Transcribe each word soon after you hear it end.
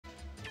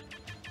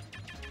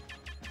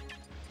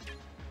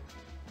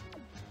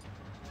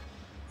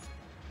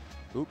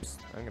Oops,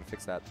 I'm gonna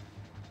fix that.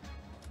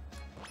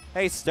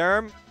 Hey,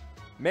 Sturm,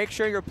 make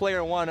sure you're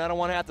player 1. I don't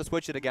want to have to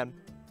switch it again.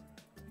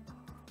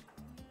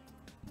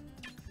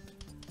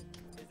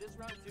 Is this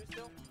round 2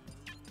 still?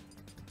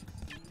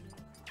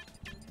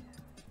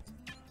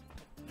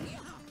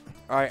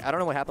 All right, I don't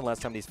know what happened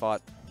last time these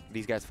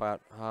guys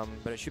fought,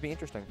 but it should be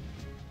interesting.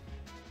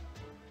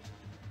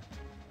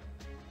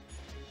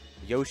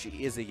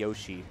 Yoshi is a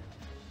Yoshi.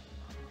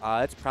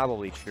 That's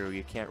probably true.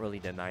 You can't really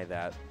deny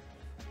that.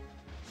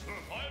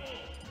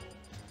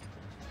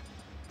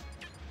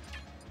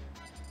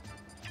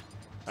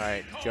 All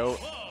right, Joe.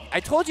 I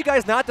told you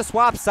guys not to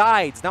swap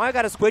sides. Now I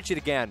got to switch it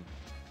again.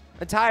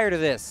 I'm tired of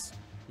this.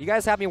 You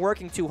guys have me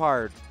working too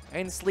hard. I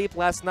didn't sleep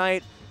last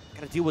night.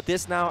 Got to deal with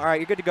this now. All right,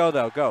 you're good to go,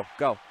 though. Go,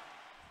 go.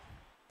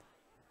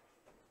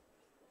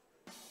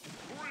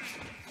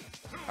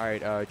 All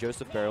right,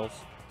 Joseph Barrels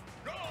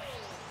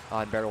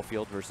on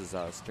Battlefield versus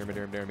Sturm.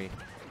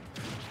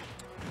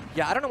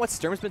 Yeah, I don't know what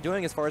Sturm's been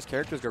doing as far as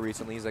characters go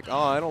recently. He's like, oh,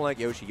 I don't like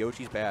Yoshi.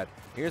 Yoshi's bad.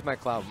 Here's my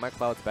Cloud. My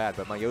Cloud's bad,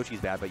 but my Yoshi's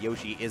bad. But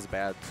Yoshi is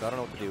bad, so I don't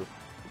know what to do.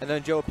 And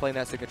then Joe playing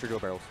that signature Joe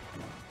Barrels.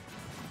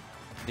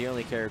 The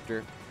only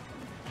character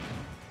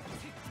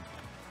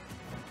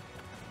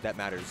that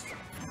matters.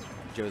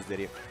 Joe's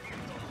Diddy.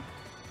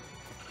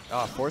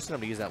 Oh, forcing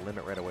him to use that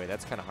limit right away.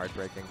 That's kind of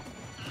heartbreaking.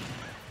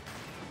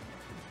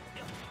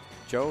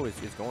 Joe is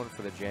going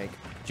for the jank.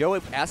 Joe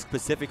asked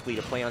specifically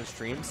to play on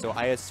stream, so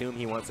I assume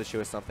he wants to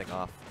show us something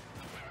off.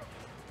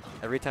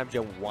 Every time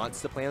Joe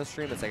wants to play on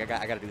stream, it's like,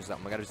 I gotta do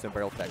something. I gotta do some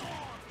barrel tech.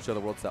 Show the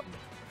world something.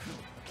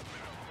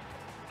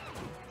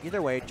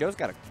 Either way, Joe's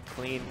got a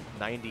clean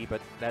 90,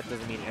 but that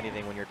doesn't mean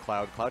anything when you're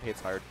Cloud. Cloud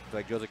hits hard.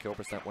 Like, Joe's a kill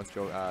percent once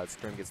Joe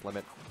Sturm gets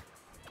limit.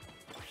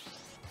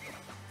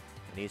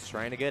 And he's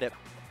trying to get it.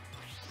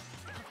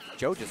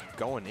 Joe just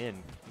going in.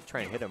 He's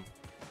trying to hit him.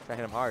 Trying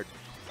to hit him hard.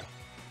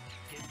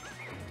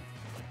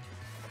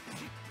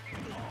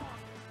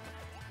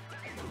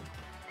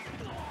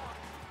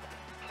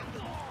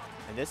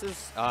 And this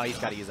is, he's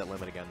got to use that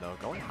limit again, though.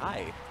 Going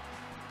high.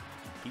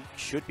 He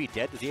should be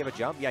dead. Does he have a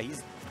jump? Yeah,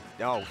 he's,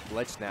 no,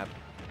 ledge snap.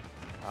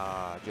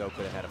 Joe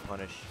could have had a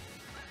punish.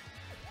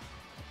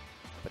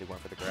 But he went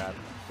for the grab.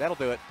 That'll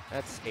do it.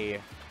 That's a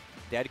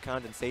dead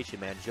condensation,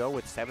 man. Joe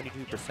with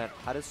 72%.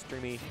 How does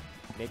Sturmy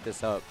make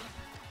this up?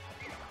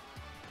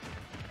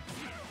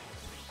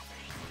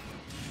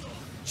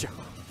 Joe.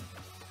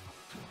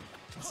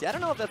 See, I don't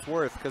know if that's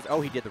worth, because,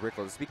 oh, he did the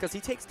Rickless. Because he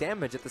takes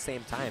damage at the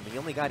same time. He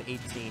only got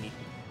 18. He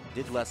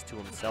did less to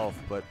himself,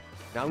 but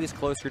now he's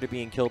closer to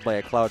being killed by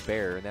a Cloud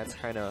Bear, and that's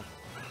kind of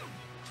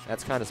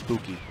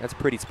spooky. That's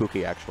pretty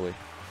spooky, actually.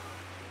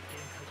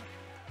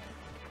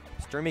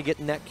 Sturmy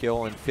getting that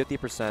kill and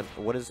 50%.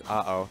 What is,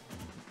 uh-oh.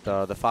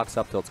 The Fox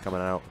up tilt's coming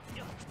out.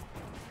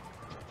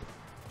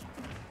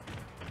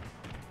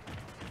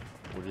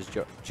 What is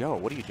Joe? Joe,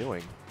 what are you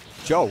doing?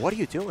 Joe, what are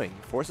you doing?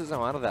 Forces him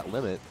out of that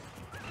limit.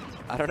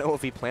 I don't know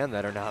if he planned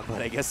that or not,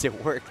 but I guess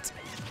it worked.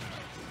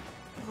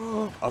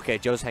 Okay,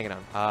 Joe's hanging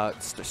on. I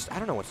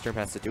don't know what Sturm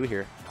has to do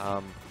here.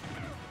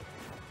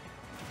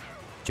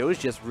 Joe's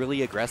just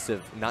really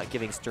aggressive, not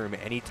giving Sturm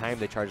any time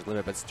to charge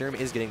limit, but Sturm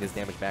is getting this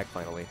damage back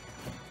finally.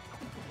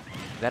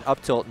 That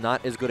up tilt,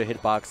 not as good a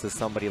hitbox as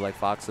somebody like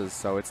Fox's,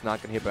 so it's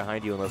not going to hit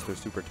behind you unless they're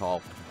super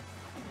tall.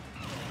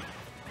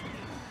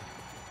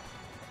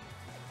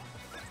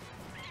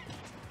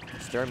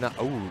 Sturm not,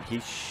 oh,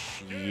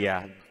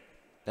 yeah,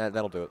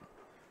 that'll do it.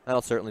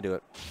 That'll certainly do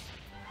it.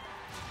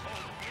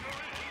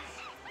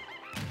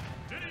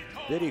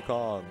 Diddy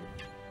Kong.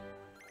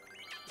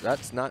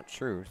 That's not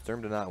true.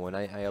 Sturm did not win.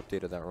 I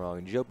updated that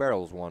wrong. Joe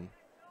Barrels won.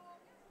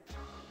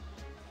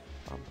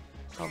 Bum,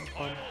 bum,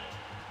 bum,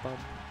 bum,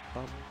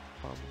 bum,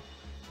 bum,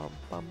 bum,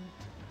 bum.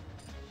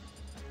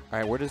 All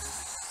right, where does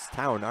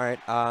town? All right.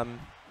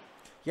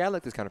 Yeah, I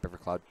like this counter pick for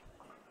Cloud.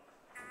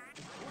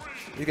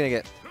 He's gonna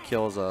get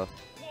kills a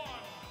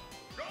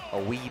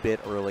wee bit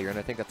earlier, and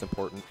I think that's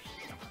important.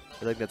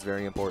 I think that's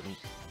very important.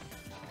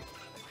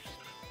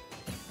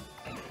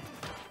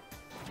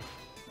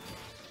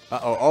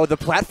 Uh-oh. Oh, the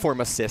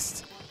platform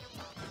assist.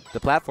 The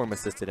platform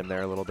assisted him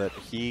there a little bit.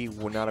 He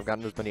would not have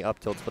gotten as many up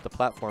tilts, but the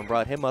platform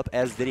brought him up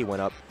as Diddy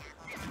went up.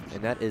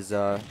 And that is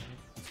a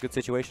good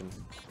situation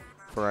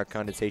for our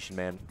condensation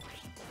man.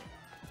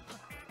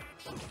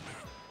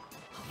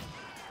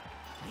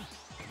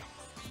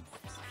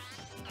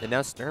 And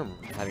now Sturm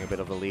having a bit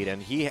of a lead,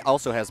 and he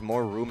also has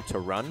more room to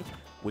run,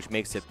 which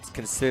makes it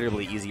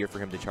considerably easier for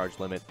him to charge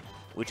limit,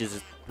 which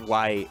is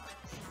why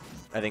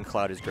I think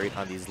Cloud is great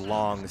on these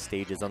long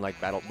stages,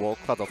 unlike well,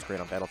 Cloud's also great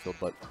on Battlefield,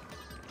 but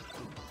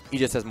he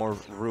just has more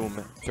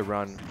room to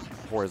run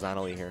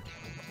horizontally here.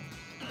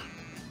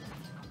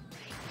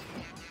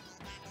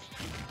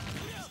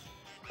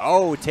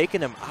 Oh,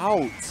 taking him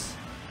out.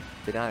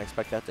 Did not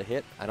expect that to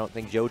hit. I don't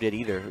think Joe did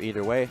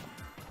either way.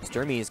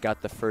 Sturmy's got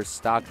the first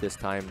stock this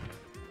time.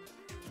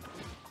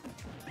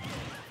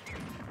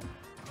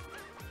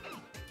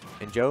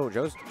 And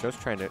Joe's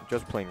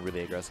playing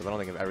really aggressive. I don't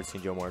think I've ever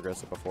seen Joe more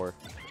aggressive before.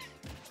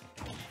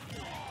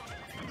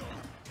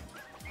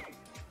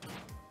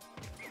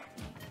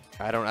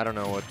 I don't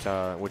know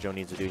what Joe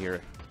needs to do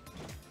here.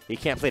 He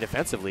can't play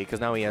defensively because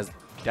now he has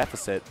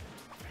deficit,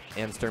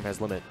 and Sturm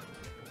has limit.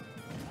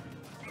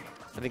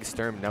 I think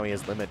Sturm now he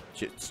has limit.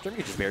 Sturm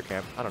could just bear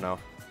camp. I don't know.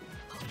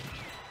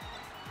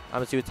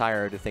 I'm too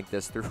tired to think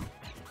this through.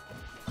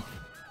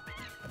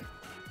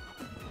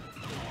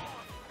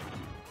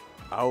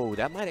 Oh,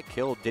 that might have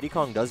killed. Diddy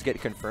Kong does get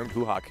confirmed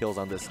hoo-ha kills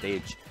on this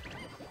stage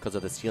because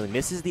of the ceiling.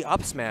 Misses the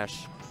up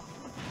smash.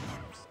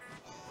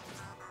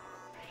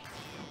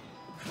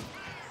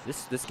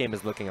 This game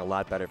is looking a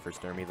lot better for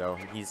Sturmy, though.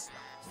 He's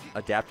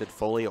adapted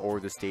fully, or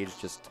the stage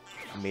just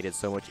made it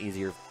so much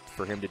easier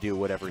for him to do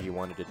whatever he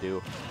wanted to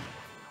do.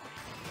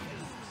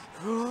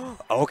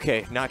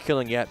 Okay, not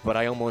killing yet, but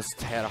I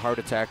almost had a heart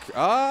attack.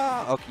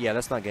 Ah, okay, yeah,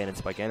 that's not Ganon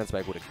Spike. Ganon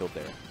Spike would have killed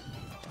there.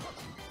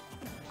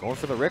 Going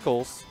for the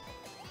Rickles.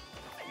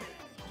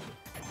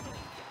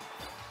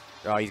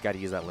 Oh, he's got to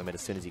use that limit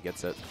as soon as he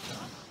gets it.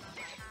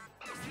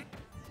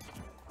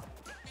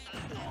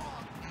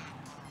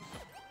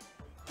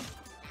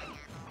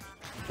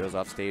 Goes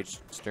off stage.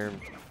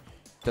 Sturm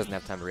doesn't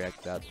have time to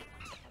react to that.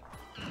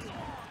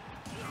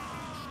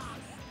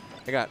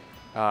 I got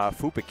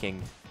Fupa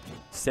King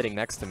sitting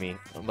next to me,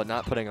 but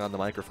not putting it on the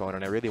microphone,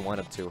 and I really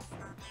wanted to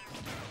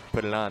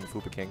put it on,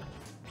 Fupa King.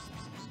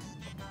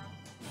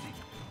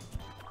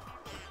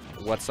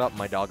 What's up,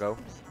 my doggo?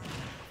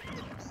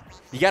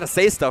 You gotta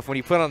say stuff when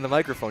you put it on the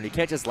microphone. You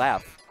can't just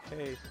laugh.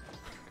 Hey.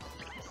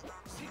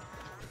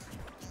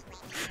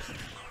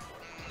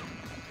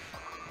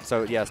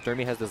 So yeah,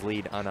 Sturmy has this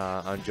lead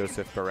on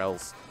Joseph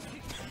Burrell's.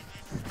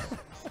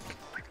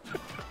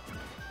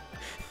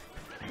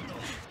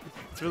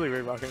 It's really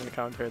weird walking in the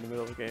commentary in the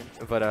middle of the game.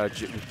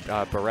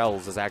 But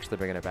Burrell's is actually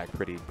bringing it back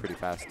pretty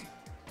fast.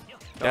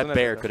 That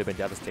bear could have been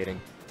devastating.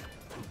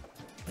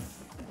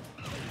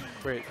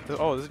 Wait,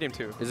 oh, this is game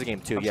 2. This is game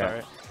 2, I'm yeah.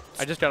 Sorry.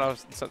 I just got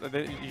off.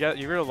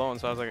 You were alone,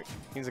 so I was like,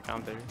 he's a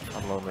commentator.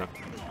 I'm lonely.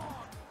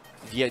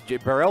 Yeah,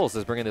 Burrell's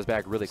is bringing this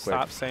back really quick.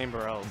 Stop saying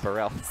Burrell's.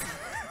 Burrell's.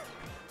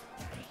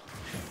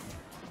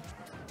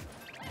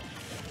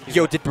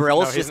 Yo, did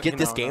Burrell's just get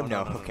this game?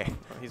 No, okay.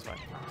 No, he's fine.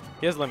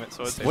 He has limits,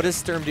 so it's What does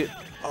Sturm do?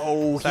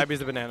 Oh, Stabby's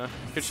the banana.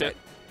 Good shit.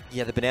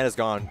 Yeah, the banana's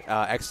gone.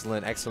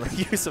 Excellent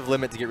use of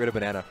limit to get rid of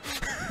banana.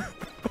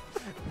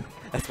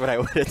 That's what I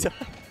would have done.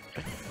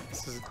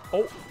 This is,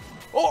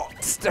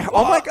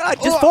 oh my god,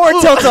 just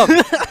forward tilt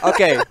him!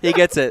 Okay, he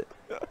gets it.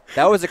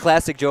 That was a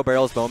classic Joe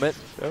Barrels moment.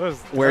 That was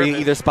where you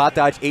either spot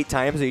dodge 8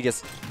 times or you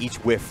just each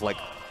whiff like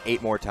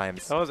 8 more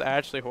times. That was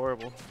actually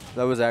horrible.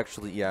 That was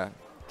actually, yeah.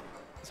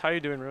 So how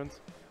you doing, Ruins?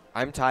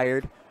 I'm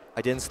tired.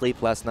 I didn't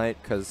sleep last night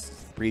because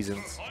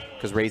reasons.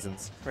 Because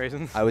raisins.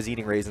 Raisins? I was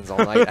eating raisins all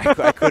night.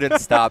 I couldn't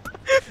stop.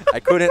 I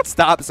couldn't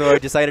stop, so I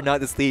decided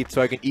not to sleep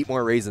so I can eat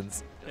more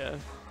raisins. Yeah.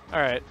 All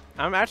right.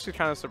 I'm actually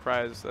kind of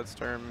surprised that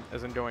Sturm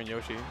is enjoying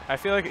Yoshi. I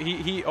feel like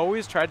he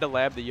always tried to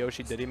lab the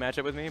Yoshi Diddy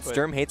matchup with me. But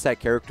Sturm hates that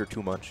character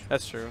too much.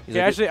 That's true. He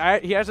actually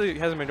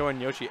hasn't been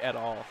doing Yoshi at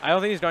all. I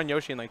don't think he's done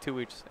Yoshi in like 2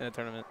 weeks in a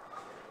tournament.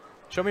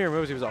 Show me your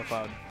moves. He was all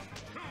Cloud.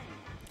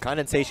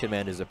 Condensation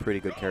Man is a pretty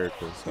good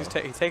character. So.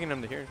 He's taking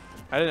him to here.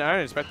 I didn't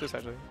expect this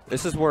actually.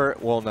 This is where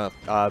no,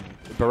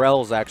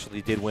 Burrell's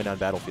actually did win on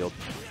Battlefield.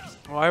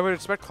 Well, I would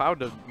expect Cloud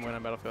to win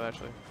on Battlefield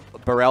actually.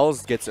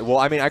 Burrell's gets well.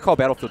 I mean, I call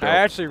Battlefield. I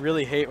actually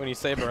really hate when you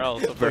say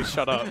Burrell, so please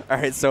shut up. All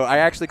right, so I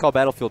actually call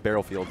Battlefield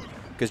Battlefield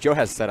because Joe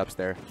has setups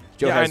there.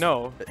 Joe yeah, has I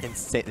know.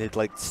 Insane,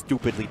 like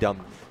stupidly dumb.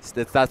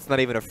 That's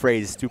not even a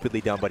phrase,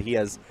 stupidly dumb, but he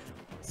has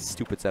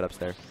stupid setups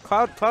there.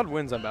 Cloud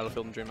wins on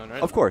Battlefield and Dreamland,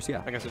 right? Of course,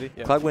 yeah. Against Diddy.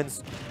 Yeah. Cloud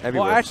wins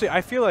everywhere. Well, actually,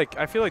 I feel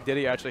like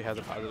Diddy actually has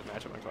a positive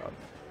matchup on Cloud.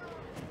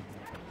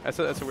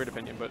 That's a weird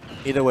opinion, but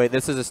either way,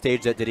 this is a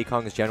stage that Diddy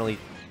Kongs generally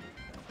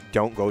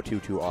don't go to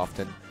too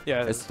often.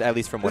 Yeah, at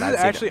least from what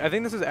I've seen. I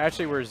think this is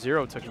actually where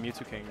Zero took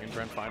Mewtwo King in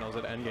Grand Finals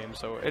at Endgame,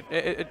 so it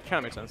kind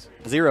of makes sense.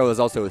 Zero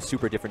is also a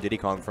super different Diddy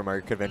Kong from our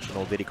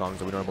conventional Diddy Kongs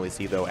that we normally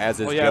see, though, as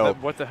is Joe.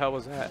 What the hell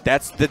was that?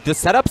 That's the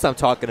setups I'm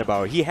talking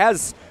about. He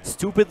has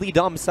stupidly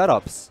dumb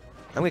setups.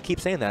 I'm going to keep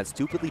saying that.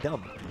 Stupidly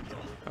dumb.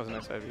 That was a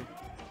nice IV.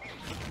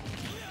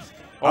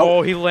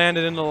 Oh, he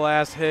landed in the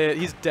last hit.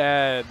 He's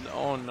dead.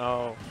 Oh,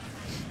 no.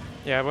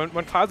 Yeah,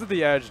 when Cloud's at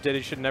the edge,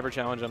 Diddy should never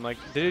challenge him. Like,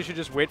 Diddy should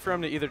just wait for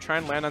him to either try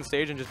and land on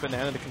stage and just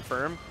banana to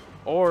confirm,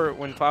 or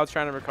when Cloud's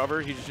trying to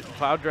recover,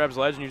 Cloud grabs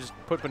ledge and you just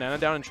put banana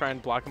down and try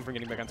and block him from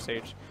getting back on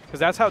stage.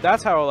 Because that's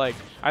how like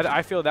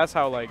I feel that's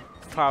how like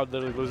Cloud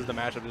literally loses the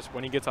matchup. Just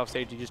when he gets off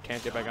stage, he just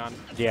can't get back on.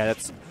 Yeah,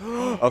 that's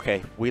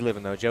okay. We live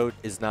in though. Joe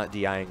is not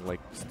DIing like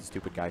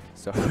stupid guy,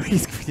 so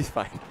he's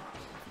fine.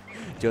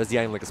 Joe's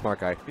DIing like a smart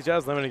guy. He's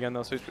just limit again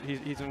though, so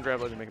he's gonna grab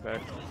ledge and make it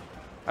back.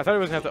 I thought he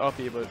was going to have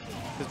to up E, but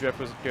his drift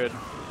was good.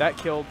 That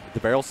killed. The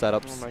barrel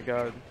setups. Oh, my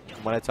God.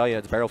 When I tell you,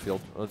 it's barrel field.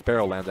 Well, it's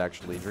barrel land,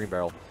 actually. Dream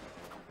barrel.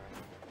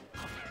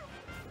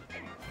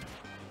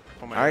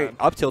 Oh, my God. All right,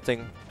 up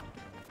tilting.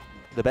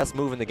 The best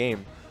move in the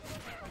game.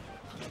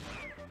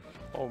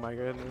 Oh, my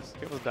goodness.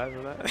 People died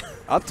for that.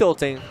 Up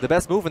tilting, the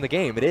best move in the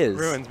game. It is.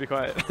 Ruins, be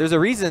quiet. There's a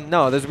reason.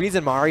 No, there's a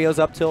reason Mario's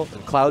up tilt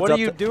and Cloud's what up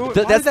tilt. tilt. What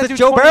do you do? That's the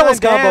Joe Barrels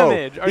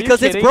combo. Are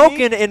because it's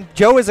broken and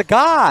Joe is a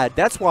god.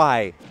 That's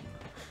why.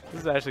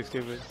 This is actually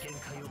stupid.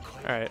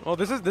 All right. Well,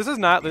 this is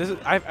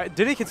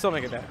Diddy can still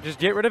make it back. Just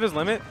get rid of his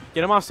limit.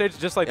 Get him off stage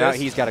just like this.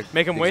 He's got to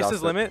make him waste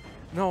his limit.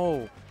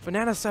 No,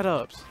 banana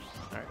setups.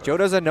 All right, Joe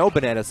doesn't know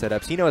banana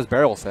setups. He knows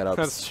barrel setups.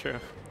 That's true.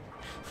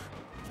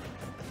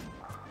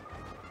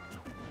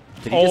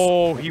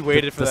 He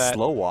waited for that. The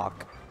slow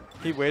walk.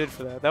 He waited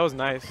for that. That was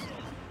nice.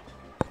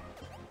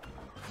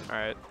 All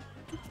right.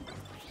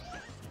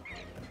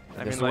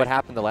 This is what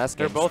happened the last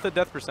game. They're both at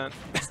death percent.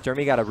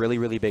 Sturmy got a really,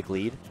 really big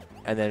lead,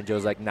 and then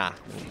Joe's like, nah,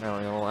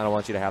 I don't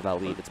want you to have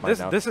that lead. It's mine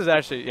now. This is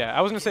actually, yeah, I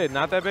was going to say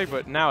not that big,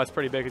 but now it's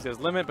pretty big because he has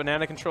limit,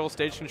 banana control,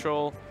 stage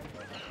control,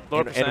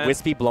 lower percent. And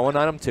Wispy blowing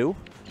on him, too?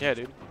 Yeah,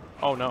 dude.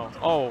 Oh, no.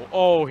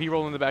 Oh, he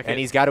rolled in the back And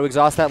he's got to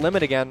exhaust that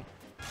limit again.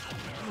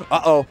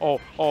 Uh-oh.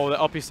 Oh, the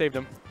LP saved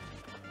him.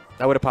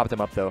 That would have popped him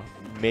up, though.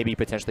 Maybe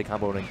potentially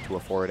comboing into a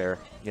forward air.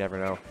 You never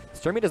know.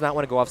 Sturmy does not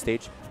want to go off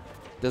stage.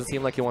 Doesn't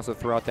seem like he wants to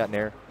throw out that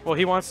nair. Well,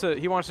 he wants to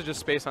just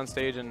space on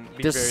stage and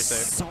be very safe.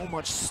 So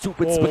much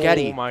stupid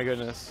spaghetti. Oh my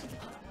goodness.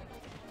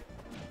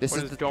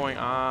 What is going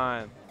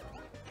on?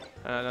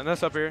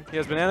 That's up here. He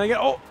has banana again.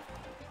 Oh.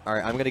 All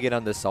right, I'm gonna get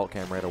on this salt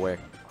cam right away.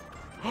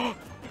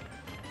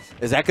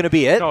 Is that gonna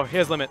be it? No, he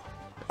has limit.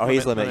 Oh,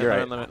 he's limit. You're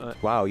right.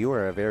 Limit. Wow, you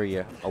are a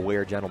very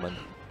aware gentleman.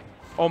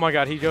 Oh my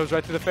God, he goes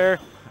right through the fair.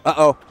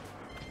 Uh-oh.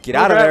 Get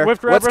out of there. Whip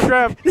grab, whip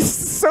grab. This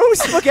is so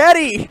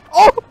spaghetti.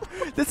 Oh,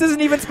 this isn't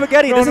even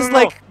spaghetti. This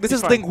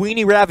is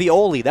linguine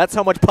ravioli. That's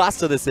how much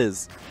pasta this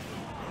is.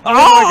 Oh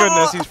my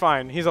goodness, he's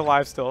fine. He's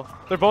alive still.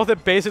 They're both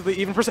at basically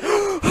even percent.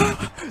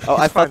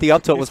 I thought the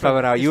up tilt was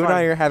coming out. You and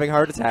I are having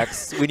heart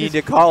attacks. We need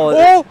to call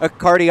a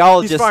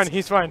cardiologist.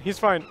 He's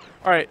fine.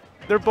 All right,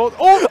 they're both.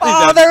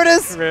 Oh, there it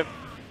is. Rip.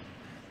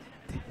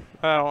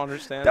 I don't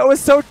understand. That was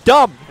so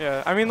dumb.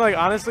 Yeah, I mean, like,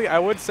 honestly, I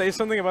would say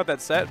something about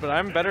that set, but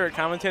I'm better at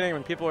commentating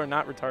when people are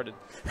not retarded.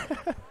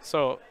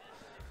 So,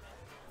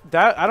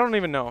 that, I don't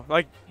even know.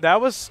 Like, that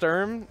was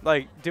Sturm,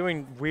 like,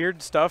 doing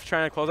weird stuff,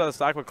 trying to close out the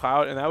stock with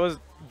Cloud, and that was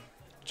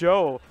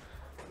Joe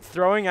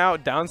throwing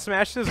out down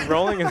smashes,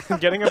 rolling, and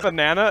getting a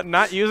banana,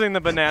 not using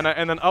the banana,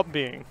 and then up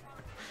being.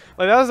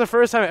 Like, that was the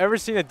first time I've ever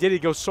seen a Diddy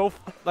go so,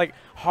 like,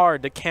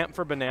 hard to camp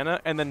for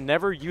banana and then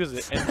never use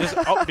it and just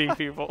up B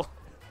people.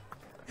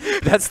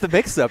 That's the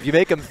mix-up. You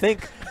make him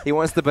think he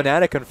wants the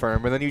banana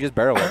confirm, and then you just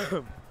barrel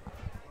it.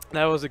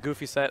 That was a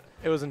goofy set.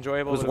 It was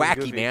enjoyable. It was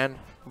wacky, man.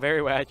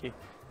 Very wacky.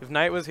 If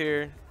Knight was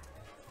here,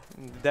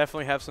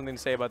 definitely have something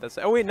to say about that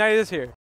set. Oh, wait, Knight is here.